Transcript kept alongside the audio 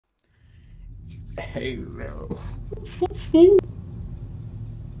Hey, bro.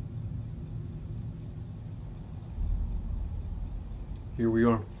 Here we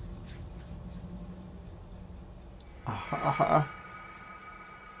are.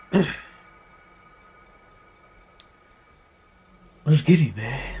 Let's get it,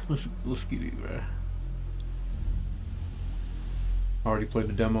 man. Let's get it, man. Already played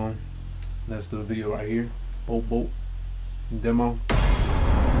the demo. That's the video right here. Boat demo.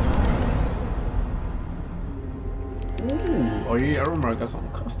 Ooh, oh yeah, I remember I got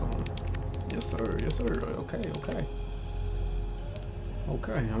something custom. Yes sir, yes sir. Okay.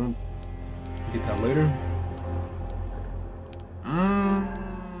 I'm gonna get that later.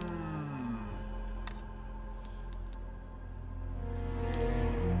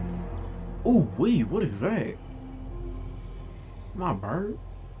 Ooh, wait, what is that? My bird?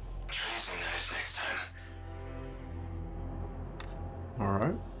 Try something nice next time.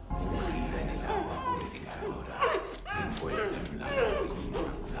 Alright.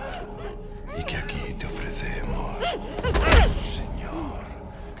 Y que aquí te ofrecemos, Señor,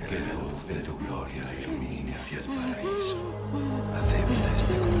 que la luz de tu gloria la ilumine hacia el paraíso. Acepta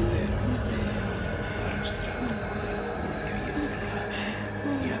este cordero en pie, arrastrado por la injuria y el pecado,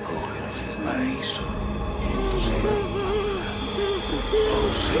 y acógenos del paraíso en tu seno inmaculado.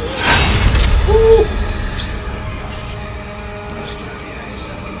 Oh Señor, Señor Dios, arrastraré a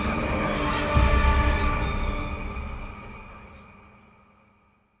esa pecadora.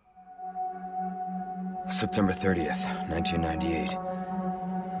 September 30th, 1998.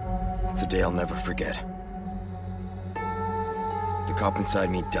 It's a day I'll never forget. The cop inside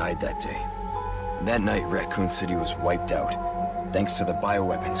me died that day. And that night, Raccoon City was wiped out, thanks to the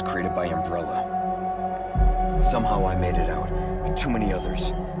bioweapons created by Umbrella. Somehow I made it out, but too many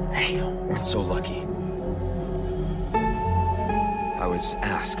others weren't so lucky. I was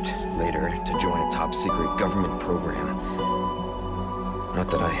asked later to join a top-secret government program. Not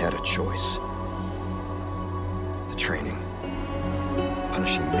that I had a choice. The training,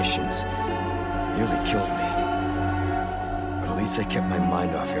 punishing missions, nearly killed me. But at least I kept my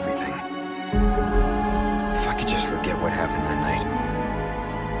mind off everything. If I could just forget what happened that night,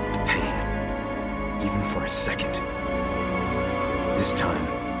 the pain, even for a second. This time,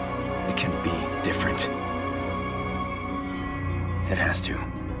 it can be different. It has to.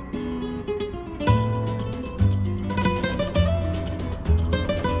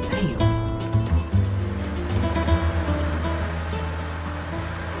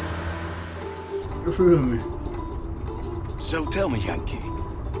 You feel me? So tell me, Yankee,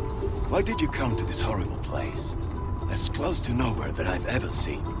 why did you come to this horrible place? As close to nowhere that I've ever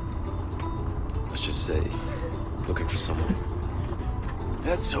seen. Let's just say, looking for someone.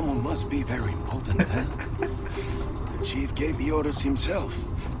 That someone must be very important, huh? The chief gave the orders himself.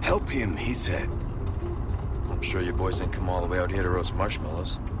 Help him, he said. I'm sure you boys didn't come all the way out here to roast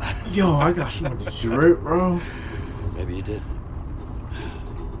marshmallows. Yo, I got some of the drip, bro. Maybe you did.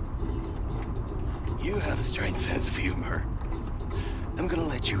 You have a strange sense of humor. I'm gonna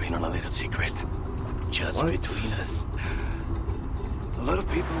let you in on a little secret. Just What? between us. A lot of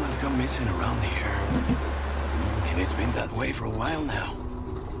people have gone missing around here. And it's been that way for a while now.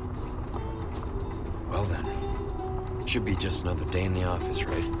 Well then, should be just another day in the office,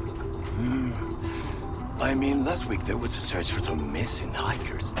 right? I mean, last week there was a search for some missing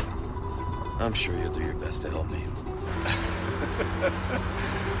hikers. I'm sure you'll do your best to help me.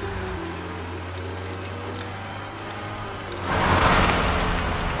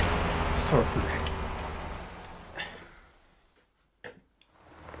 Sorry for that.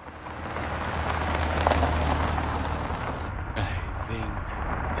 I think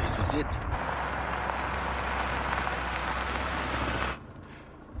this is it.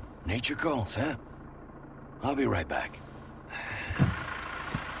 Nature calls, huh? I'll be right back.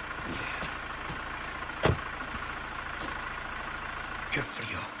 Qué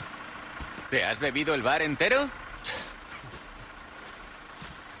frío. ¿Te has bebido el bar entero?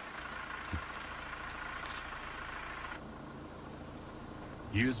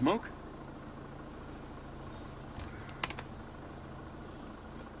 You smoke?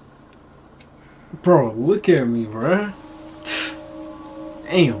 Bro, look at me, bro.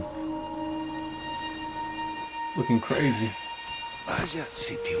 Damn. Looking crazy. Vaya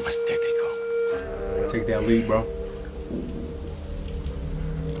sitio más tétrico. Take that lead, bro.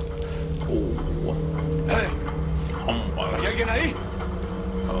 ¡Hey! ¿Hay alguien ahí?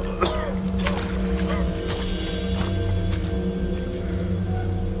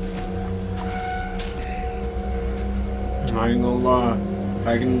 I ain't gonna lie.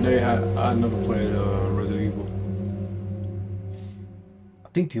 Back in the day, I never played Resident Evil. I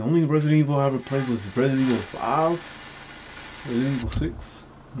think the only Resident Evil I ever played was Resident Evil 5, Resident Evil 6,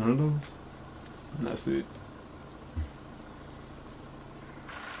 one of those, and that's it.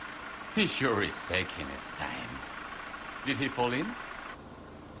 He sure is taking his time. Did he fall in?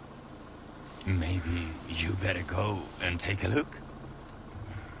 Maybe you better go and take a look.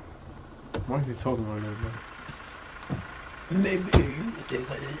 Why is he talking like that, bro?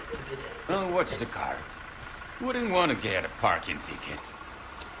 Oh, watch the car. Wouldn't want to get a parking ticket.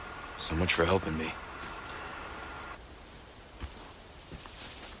 So much for helping me.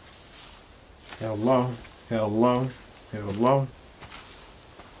 Hello, hello, hello,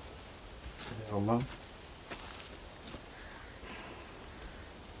 hello.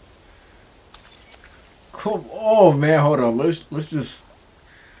 Come on, man. Hold on. Let's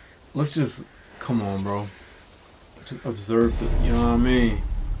just come on, bro. Just observe the, you know what I mean?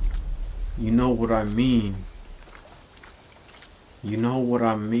 You know what I mean? You know what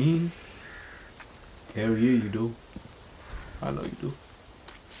I mean? Hell yeah, you do. I know you do.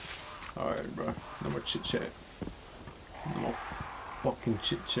 Alright, bro. No more chit chat. No more fucking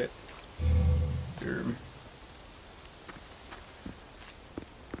chit chat. You hear me?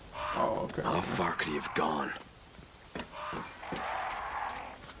 Oh, okay. How far could he have gone?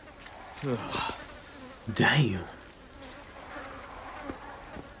 Damn.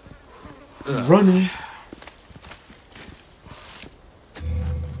 Running.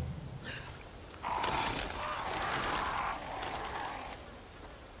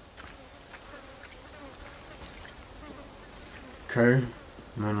 Okay,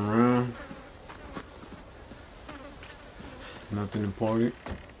 run around. Nothing important.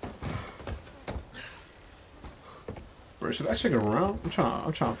 Bro, should I check it around? I'm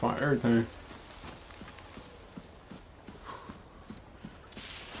trying to find everything.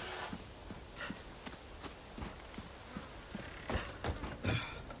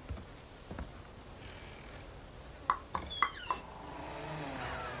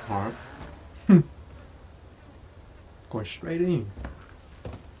 Alright. Going straight in.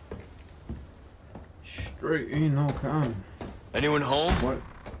 Straight in, no comment. Anyone home? What?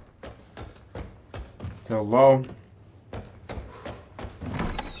 Hello?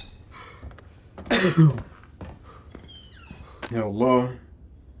 Hello?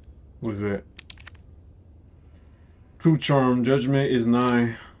 What's that? True charm, judgment is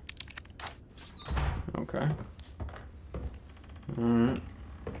 9. Okay. Alright.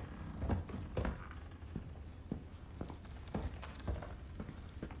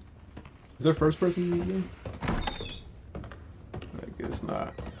 Is there first person in this game? I guess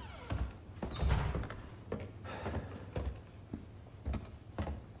not.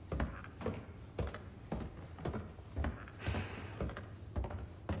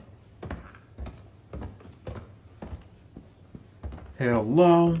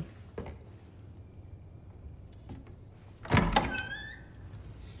 Hello?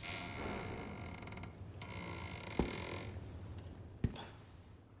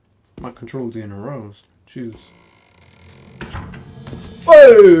 My control's in a roast. Jesus.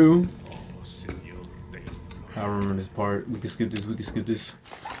 Whoa! I remember this part. We can skip this. We can skip this.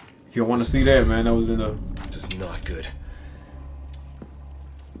 If you want to see that, man, that was in the. This is not good.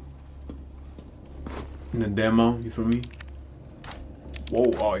 In the demo. You feel me?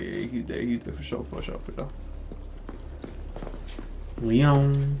 Whoa! Oh yeah, he's there. He's there for sure. For sure. For sure.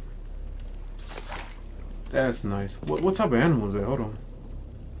 Leon. That's nice. What type of animal is that? Hold on.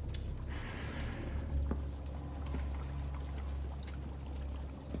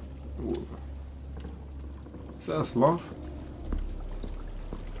 Is that a sloth?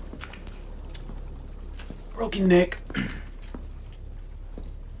 Broken neck.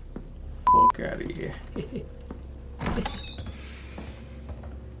 Fuck out of here.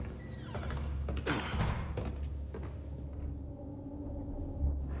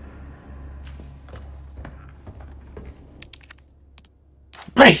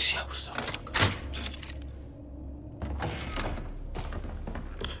 Brace yourself.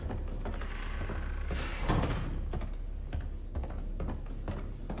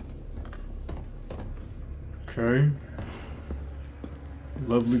 Okay.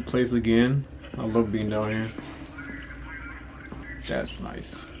 Lovely place again. I love being down here. That's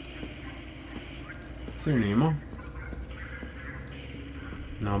nice. Is there an ammo?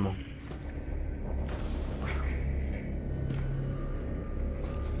 No ammo.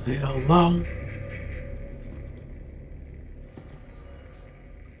 Hello?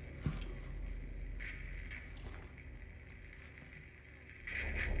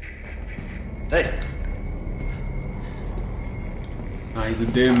 Hey! Nah, he's a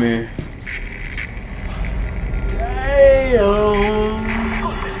dead man. Damn!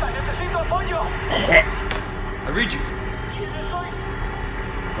 read you.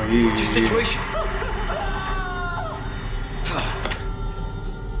 Oh, yeah, What's your situation?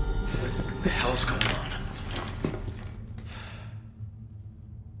 What the hell's going on?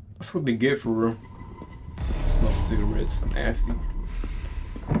 That's what they get for real. Smoke cigarettes, nasty.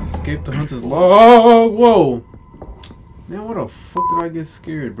 Escape the hunter's log. Whoa! Man, what the fuck did I get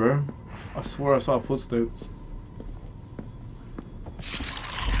scared, bro? I swear I saw footsteps.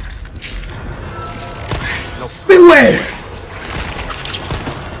 No. Beware!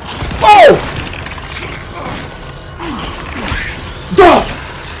 Oh! Duh!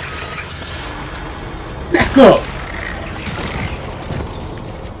 Back up!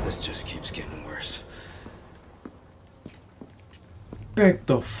 This just keeps getting worse. Back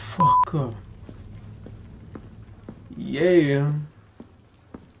the fuck up. Yeah.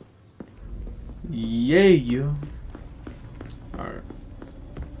 Yeah. Alright.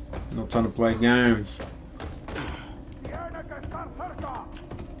 No time to play games.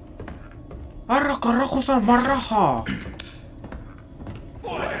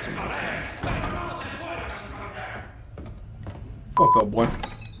 Fuck up, boy.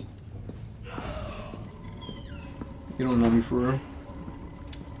 You don't know me for real.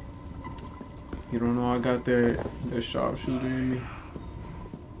 You don't know I got that sharpshooter in me.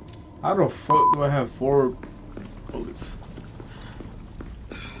 How the fuck do I have 4 bullets?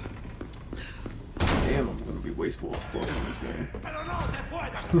 Damn, I'm gonna be wasteful as fuck in this game.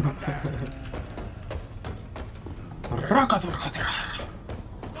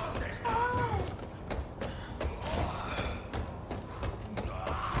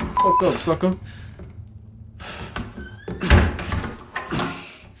 Fuck up, sucker.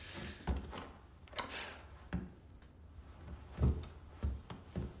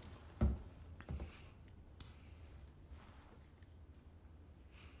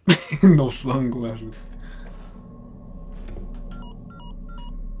 No sunglasses.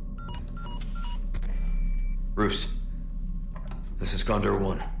 Bruce, this is Condor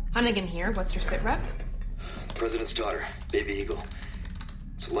 1. Hunnigan here. What's your sit rep? The President's daughter, Baby Eagle.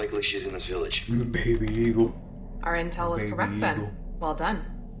 It's likely she's in this village. Baby Eagle. Our intel was Baby correct Eagle. then. Well done.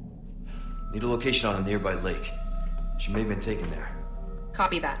 Need a location on a nearby lake. She may have been taken there.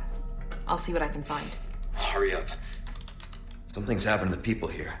 Copy that. I'll see what I can find. Hurry up. Something's happened to the people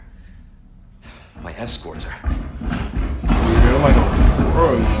here. My escorts are... They're like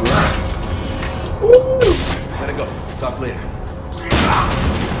pros, bro. Gotta go. Talk later.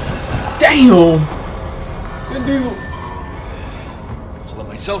 Damn! Vin Diesel. I'll let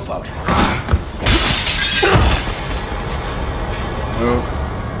myself out. No.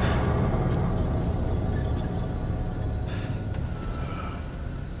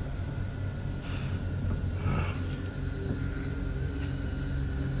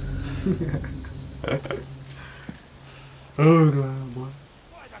 Oh god, boy.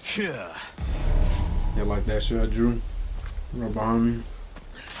 Yeah. Yeah, like that shit I drew. Right behind me.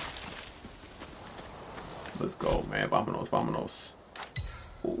 Let's go, man. Vamonos, vamonos.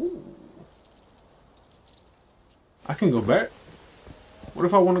 Ooh. I can go back. What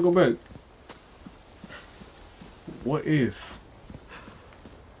if I want to go back? What if?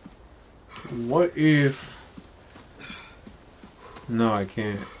 What if? No, I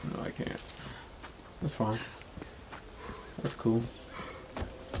can't. No, I can't. That's fine. That's cool.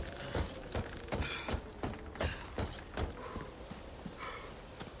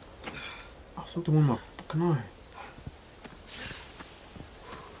 Oh, something with my fucking eye.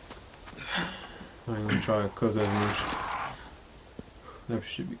 I ain't gonna try to cuss as much. That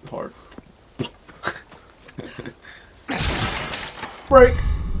should be hard. Break!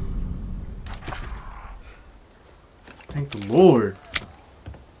 Thank the Lord.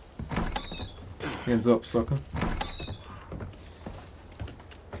 Hands up, sucker.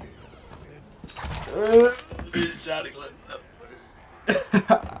 Shotty, look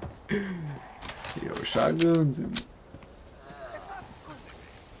up. Yo, shotguns and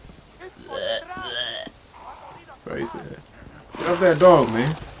face it. Get off that dog,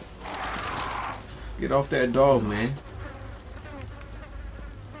 man. Get off that dog, man.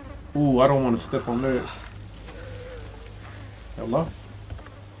 Ooh, I don't want to step on that. Hello?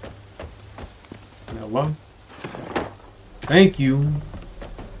 Hello? Thank you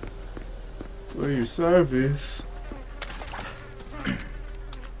for your service.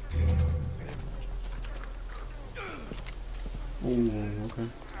 Ooh, okay.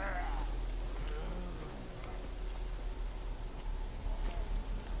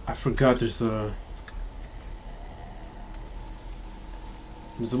 I forgot there's a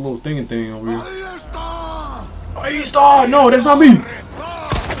little thing over here. Ahí está! No, that's not me!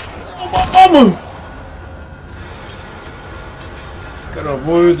 Oh my mama!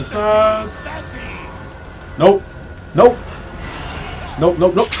 avoid the sides. Nope. Nope. Nope,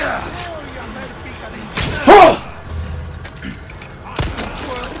 nope, nope. Oh!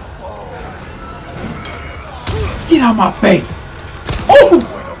 Get out my face! Oh!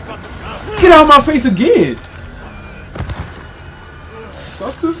 Get out my face again!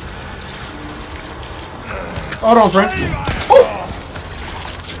 Sucker. Hold on, friend. Oh!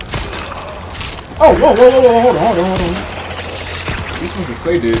 Oh, whoa, whoa, whoa, whoa, hold on, hold on, hold on. This one's a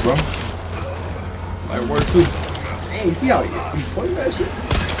say dead, bro. Like, word too. Dang, see how he pointed that shit?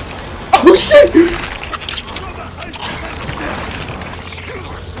 Oh, shit!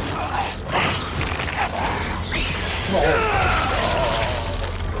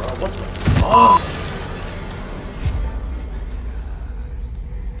 What the fuck?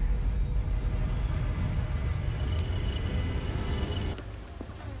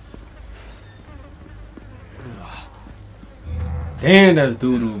 Damn, that's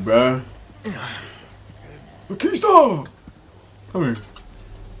doo-doo, bruh. Batista! Come here.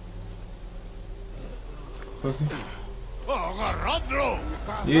 Pussy.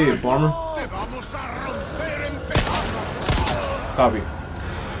 Yeah, farmer. Stop it.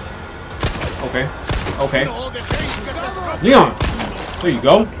 Okay. Okay. Leon! There you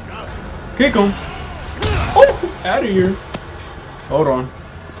go. Kick him. Oh! Out of here. Hold on.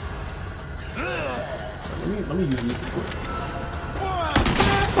 Let me use this quick.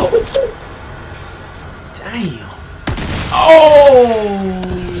 Oh! Damn. Oh!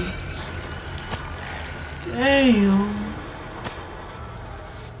 Damn.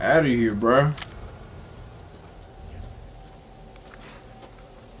 Out of here, bruh.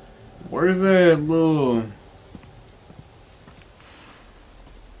 Where's that little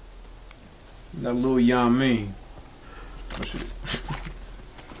Yami? Oh shit.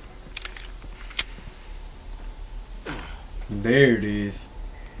 There it is.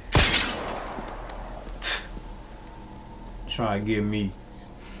 Try to get me.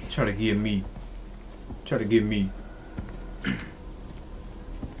 Try to get me. Try to get me.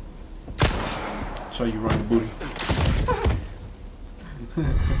 Show you run the booty.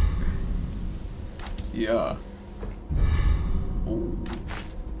 Yeah. Oh.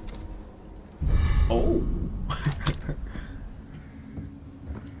 Oh.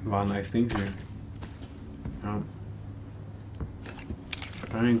 A lot of nice things here.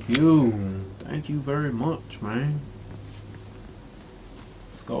 Thank you. Thank you very much, man.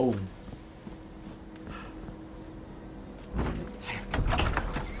 Let's go.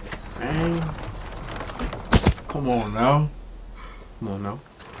 Man. Come on now. Come on now.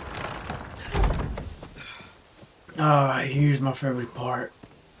 Ah, here's my favorite part.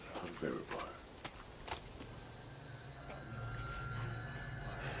 My favorite part.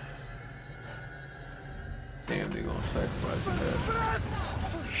 Damn, they gonna sacrifice his ass.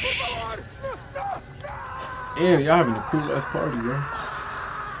 Shit. Damn, y'all having a cool ass party, bro.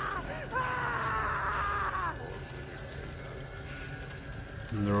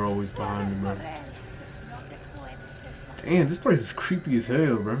 And they're always behind me, bro. Damn, this place is creepy as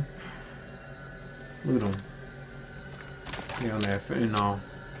hell, bro. Look at them. They on that fentanyl.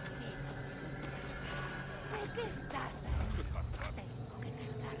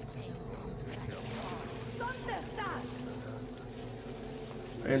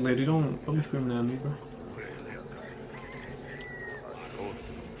 Hey, lady, don't be screaming at me, bro.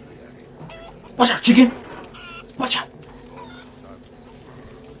 Watch out, chicken! Watch out!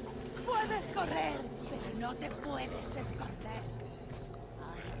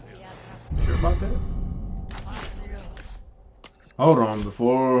 Sure about that? Hold on,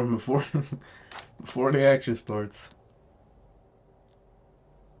 before the action starts.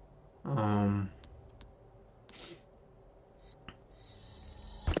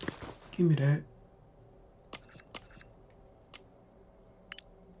 Give me that.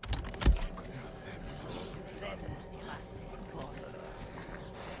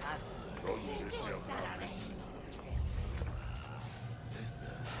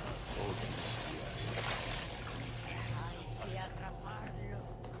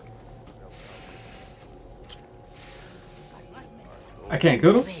 I can't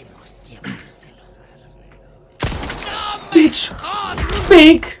kill him? Bitch!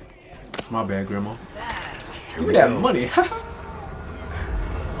 Bink! My bad, Grandma. Give me that money.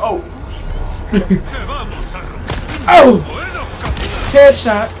 Oh! Oh!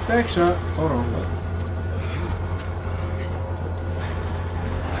 Headshot! Back shot. Hold on.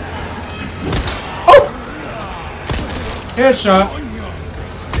 Oh! Headshot.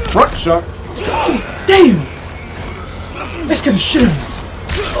 Front shot. Damn! Let's get the shit out of this.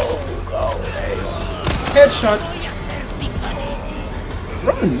 Headshot.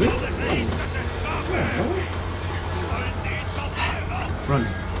 Run, man.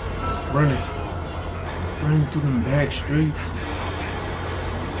 Running. Running. Running through them back streets.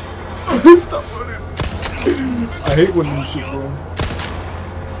 Stop running. I hate when them shit wrong.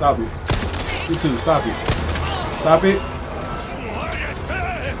 Stop it. You too, stop it. Stop it.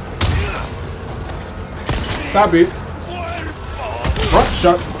 Stop it. Front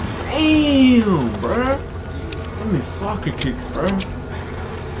shot. Damn, bruh. Them is soccer kicks, bruh.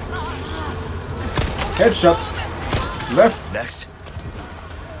 Headshot. Left. Next.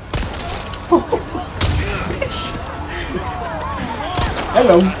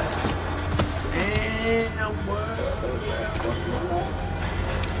 Hello. Damn,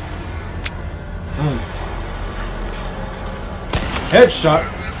 Headshot.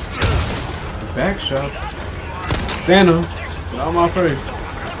 Back shots. Santa. Get out my face.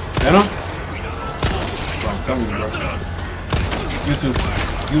 Santa. Bro, I'm telling you, bro. You two.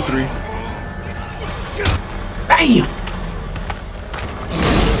 You three. Bam!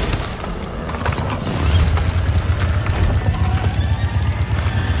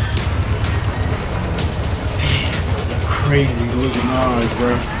 Crazy looking eyes,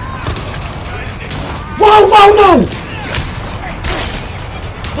 bro. Whoa, whoa, no!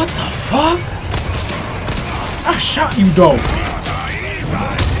 What the fuck? I shot you, though.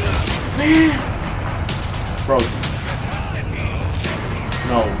 Man. Bro.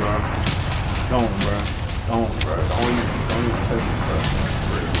 No, bro. Don't, bro. Don't, bro. Don't even test me, bro.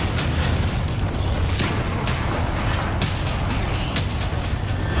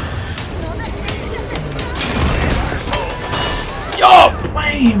 Y'all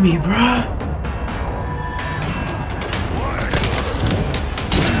playing me, bruh.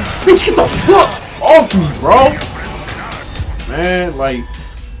 Bitch, get the fuck off me, bro. Man, like.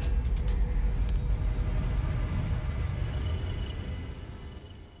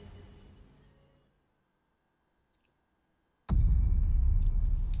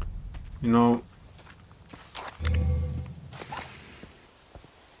 You know.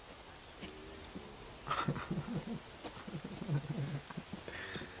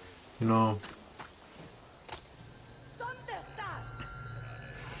 You know.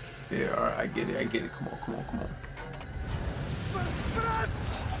 Yeah, alright, I get it, I get it. Come on, come on, come on.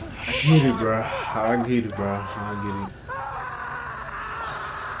 I get it, bro. I get it, bro. I get it.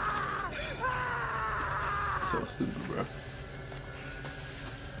 So stupid, bro.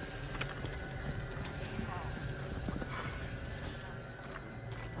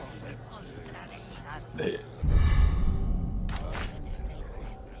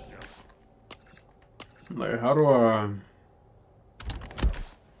 Like, how do I...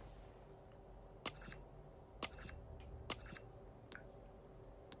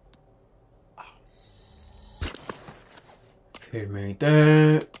 Okay, make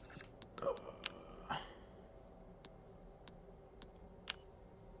that.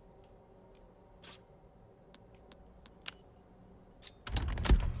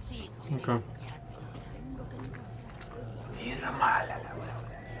 Okay.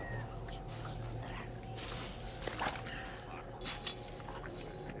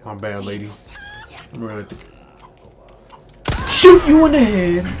 My bad, lady. I'm ready to shoot you in the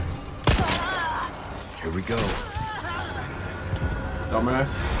head. Here we go.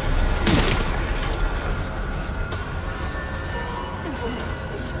 Dumbass.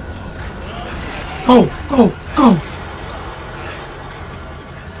 Go, go, go.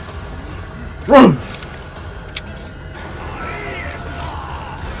 Run.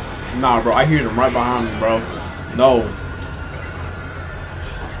 Nah, bro, I hear them right behind me, bro. No.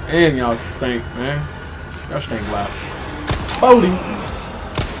 And y'all stink, man. Y'all stink loud. Bodie.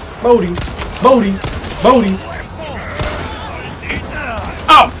 Bodie. Bodie. Bodie.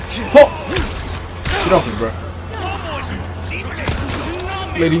 Ow! Oh! Get off me, bro.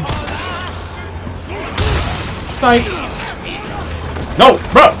 Lady. Psych. No,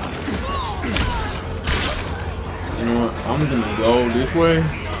 bro. You know what? I'm gonna go this way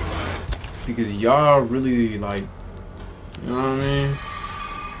because y'all really like. You know what I mean?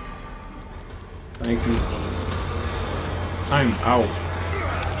 Thank you. I'm out.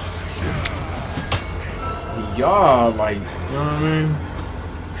 Y'all like, you know what I mean?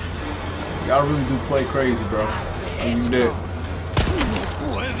 Y'all really do play crazy, bro. Like you dead.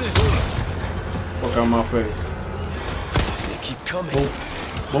 Fuck out my face. They keep coming. Boop.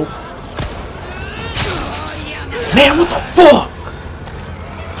 Boop. Man, what the fuck?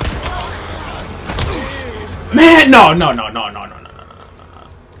 Man, no.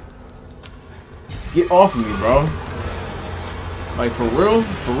 Get off of me, bro. Like, for real?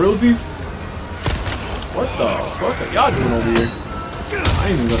 For realsies? What the fuck are y'all doing over here? I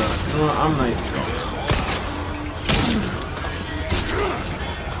ain't even gonna. You know what? I'm not even going.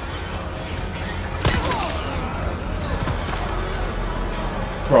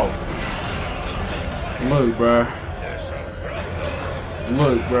 Bro. Look, bruh.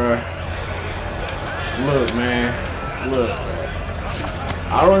 Look, bruh. Look, man. Look.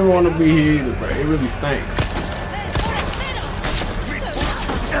 I don't even want to be here either, bro. It really stinks.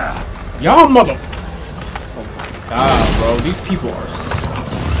 Y'all mother. Oh my god, bro. These people are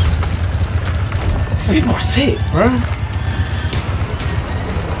sick, bro.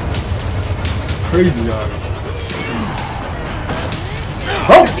 Crazy guys.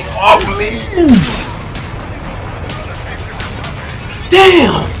 Bro, get off me!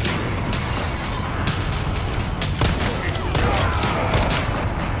 Damn!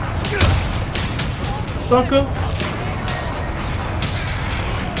 Sucker!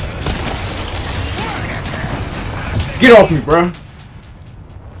 Get off me, bruh!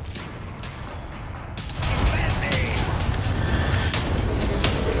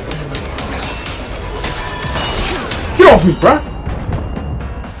 Get off me, bruh!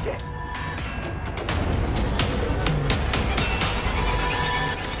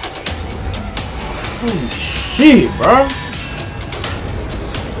 Holy shit, bruh!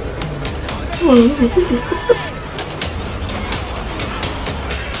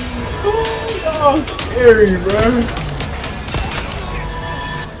 Oh, scary, bruh!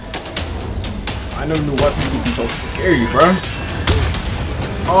 I never knew weapons could be so scary, bruh.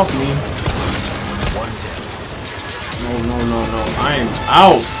 Off me. No. I am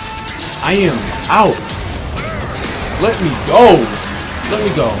out. I am out. Let me go. Let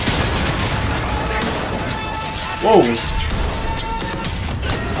me go. Whoa.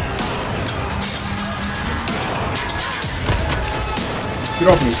 Get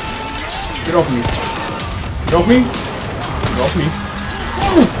off me. Get off me. Get off me. Get off me.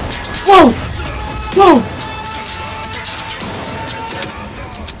 Whoa. Whoa. Whoa.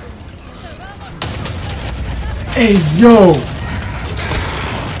 Hey, yo!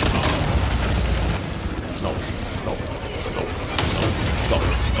 No.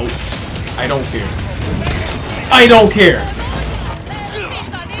 I don't care. I don't care!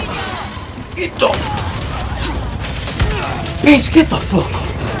 Get the... Bitch, get the fuck off!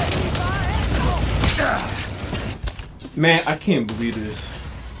 Man, I can't believe this.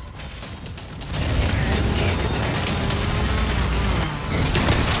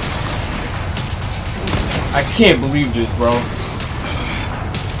 I can't believe this, bro.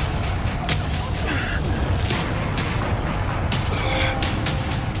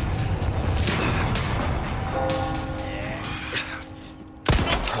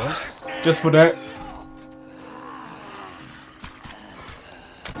 Just for that.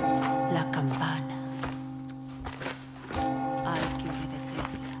 La campana. Hay que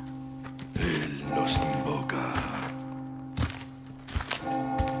obedecerla. Él los invoca.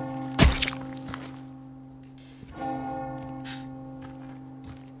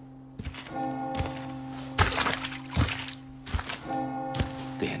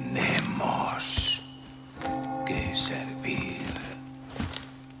 Tenemos que servir.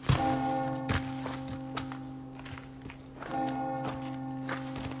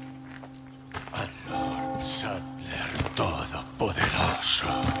 Al Lord Saddler Todopoderoso.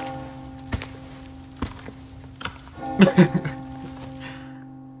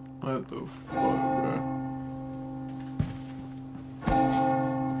 What the fuck, bro?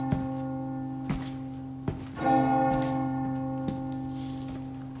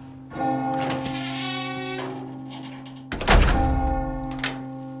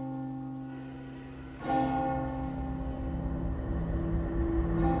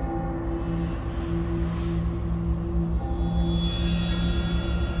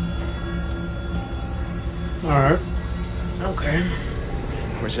 Alright. Okay.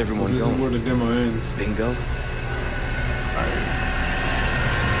 Where's So everyone this is going? where the demo ends. Bingo?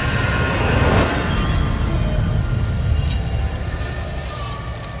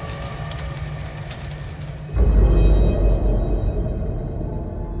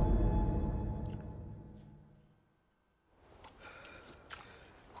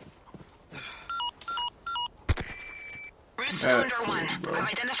 Roost That's Condor 1. cool, bro. I've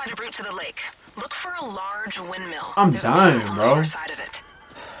identified a route to the lake. Look for a large windmill. I'm There's dying, a windmill on bro. the other side of it.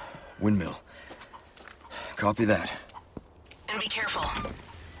 Windmill. Copy that. And be careful.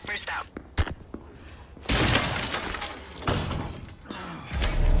 Roost out.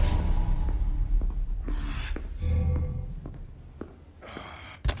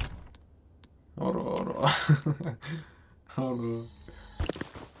 Hold on. Hold on.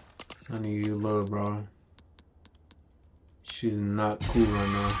 I need your love, bro. She's not cool right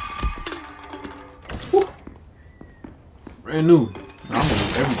now. Woo. Brand new. I'm gonna do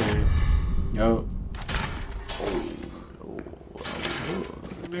everything. Yo.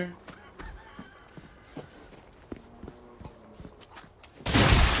 There.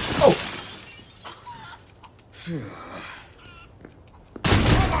 Oh.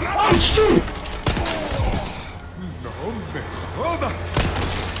 Oh shit. No me jodas.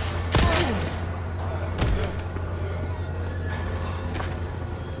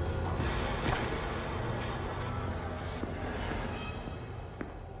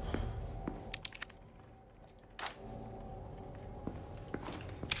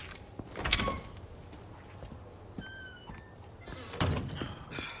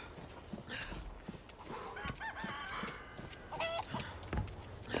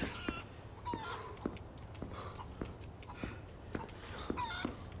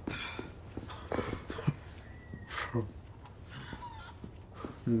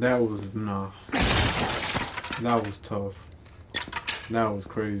 That was nah. That was tough. That was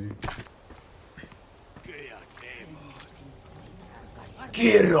crazy.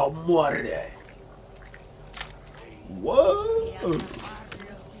 Quiero muere. Whoa.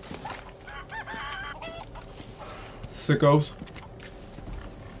 Sickos.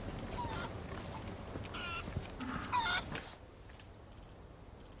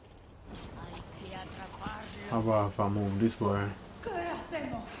 How about if I move this way?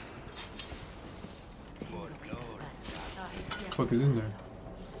 What the fuck is in there?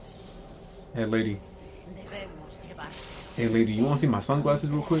 Hey lady. Hey lady, you wanna see my sunglasses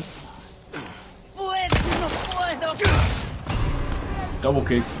real quick? Double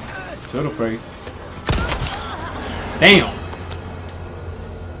kick to the face. Damn!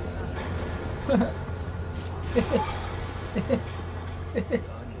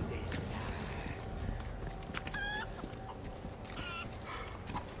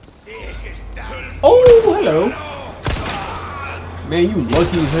 Oh, hello. Man, you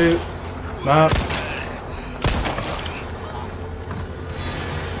lucky as hell. Bob.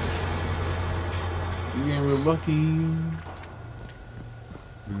 You getting real lucky.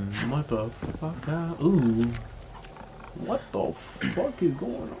 Motherfucker. Ooh. What the fuck is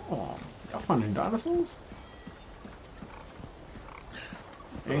going on? Y'all finding dinosaurs?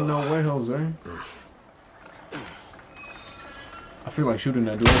 Ain't no way, Jose. I feel like shooting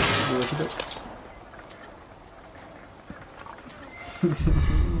that dude.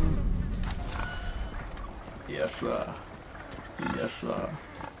 Yes, sir. Yes, sir.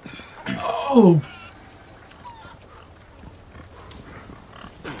 Oh!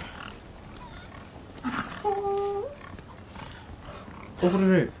 Oh, what is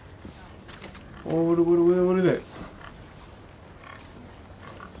that? Oh, what is that?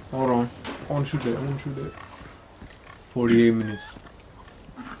 Hold on. I want to shoot that. 48 minutes.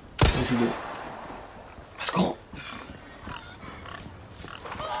 I want to shoot that. Let's go.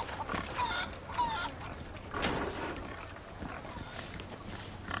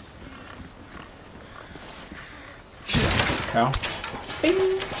 Cow.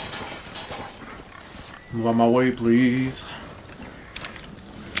 Bing. Move out my way, please.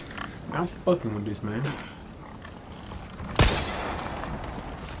 I'm fucking with this, man.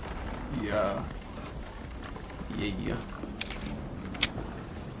 Yeah. Yeah.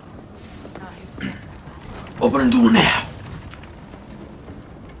 Open the door now.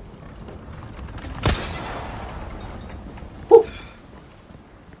 Woo.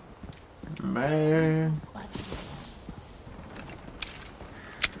 Man.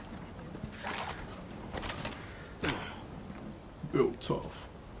 Built tough.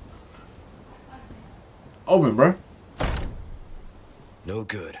 Open, bro. No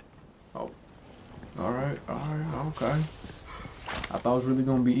good. Oh. Alright, okay. I thought it was really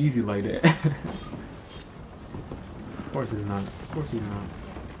gonna be easy like that. Of course it's not. Of course it's not.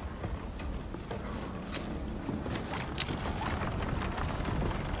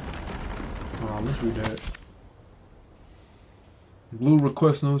 Let's read that. Blue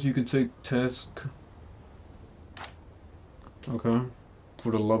request notes, you can take task. Okay.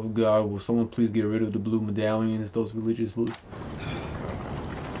 For the love of God, will someone please get rid of the blue medallions, those religious loot? Okay.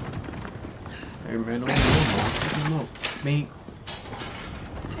 Hey man, no. Man.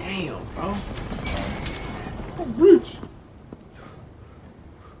 Damn, bro. I'm rich.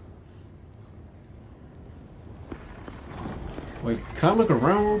 Wait, can I look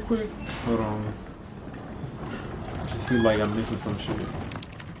around real quick? Hold on. I just feel like I'm missing some shit.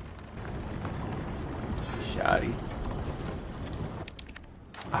 Shoddy.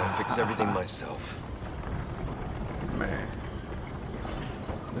 Gotta fix everything myself. Man.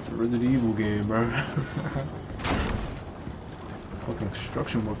 That's a Resident Evil game, bro. Fucking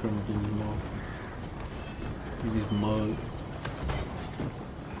construction worker with these mud.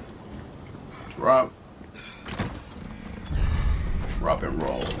 Drop. Drop and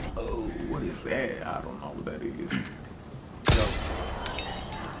roll. Oh, what is that? I don't know what that is. Yo.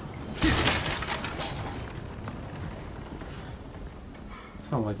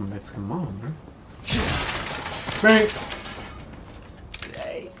 Sound like a Mexican mom, man. Bang!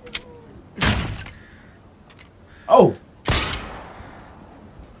 Oh!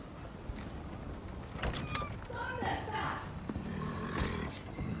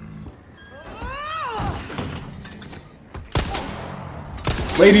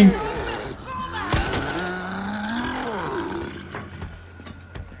 Lady!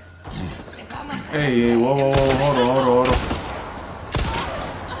 Hey, whoa, whoa, whoa, hold on.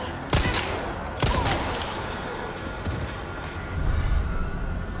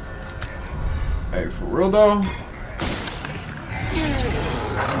 Hey, for real though?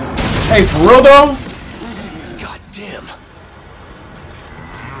 Hey, for real though? God damn.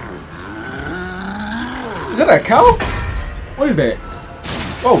 Is that a cow? What is that?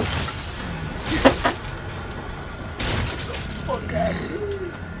 Whoa. Fuck out of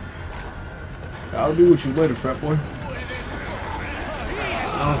here. I'll be with you later, fat boy.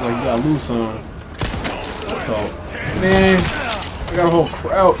 Sounds like you gotta lose some. Oh, man. I got a whole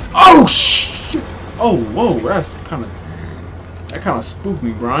crowd. Oh, shit. Oh, whoa. That kind of spooked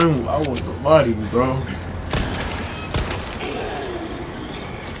me, bro. I want to lie to you, bro.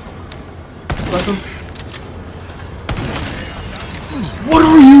 Like him. What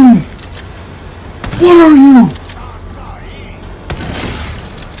are you? What are you?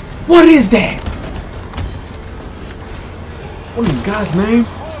 What is that? What in God's name?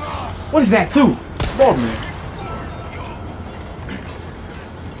 What is that too? Bald man.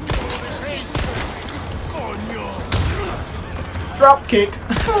 Drop kick.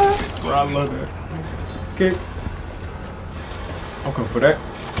 Bro, I love that. Kick. I'll come for that.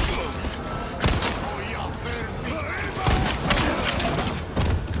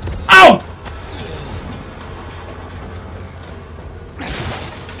 Ow!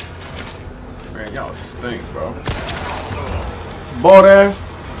 Man, y'all stink, bro. Bald ass.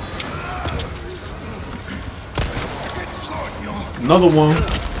 Another one.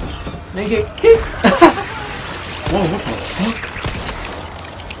 They get kicked. Whoa, what the fuck?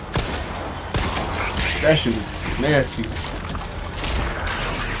 That shit is nasty.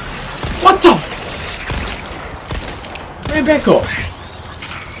 What the f? Man, back up.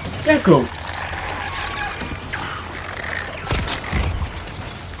 Back up.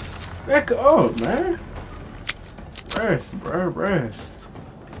 Back up, man. Rest, bro, rest.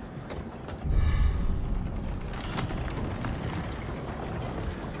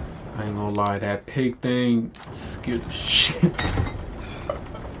 I ain't gonna lie, that pig thing scared the shit.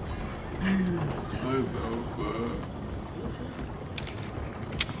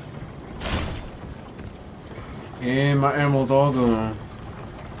 And my ammo's all gone.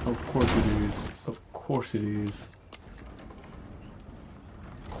 Of course it is. Of course it is.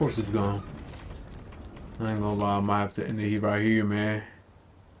 Of course it's gone. I ain't gonna lie, I might have to end it right here, man.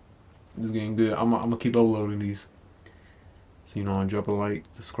 It's getting good. I'm gonna keep uploading these. So, you know, drop a like,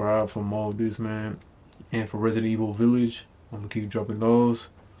 subscribe for more of this, man. And for Resident Evil Village, I'm gonna keep dropping those.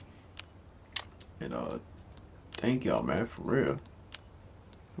 And thank y'all, man, for real.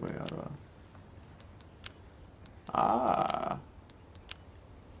 Wait, how do I? Ah.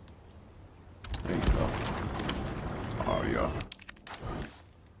 There you go. Oh, yeah.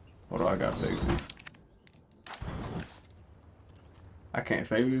 What do I gotta save this? I can't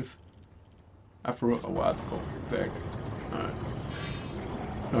save this. I forgot a while to go back. Alright.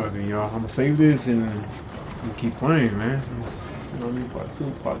 Alright, y'all. I'm gonna save this and keep playing, man. You know what I mean?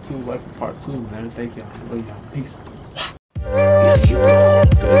 Part two, life of part 2, man. Thank y'all. Love y'all. Peace.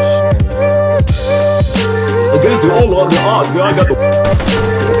 Against all of the odds, I got the.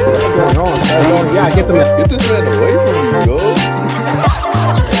 What's going on? Yeah, get this man away from me, bro.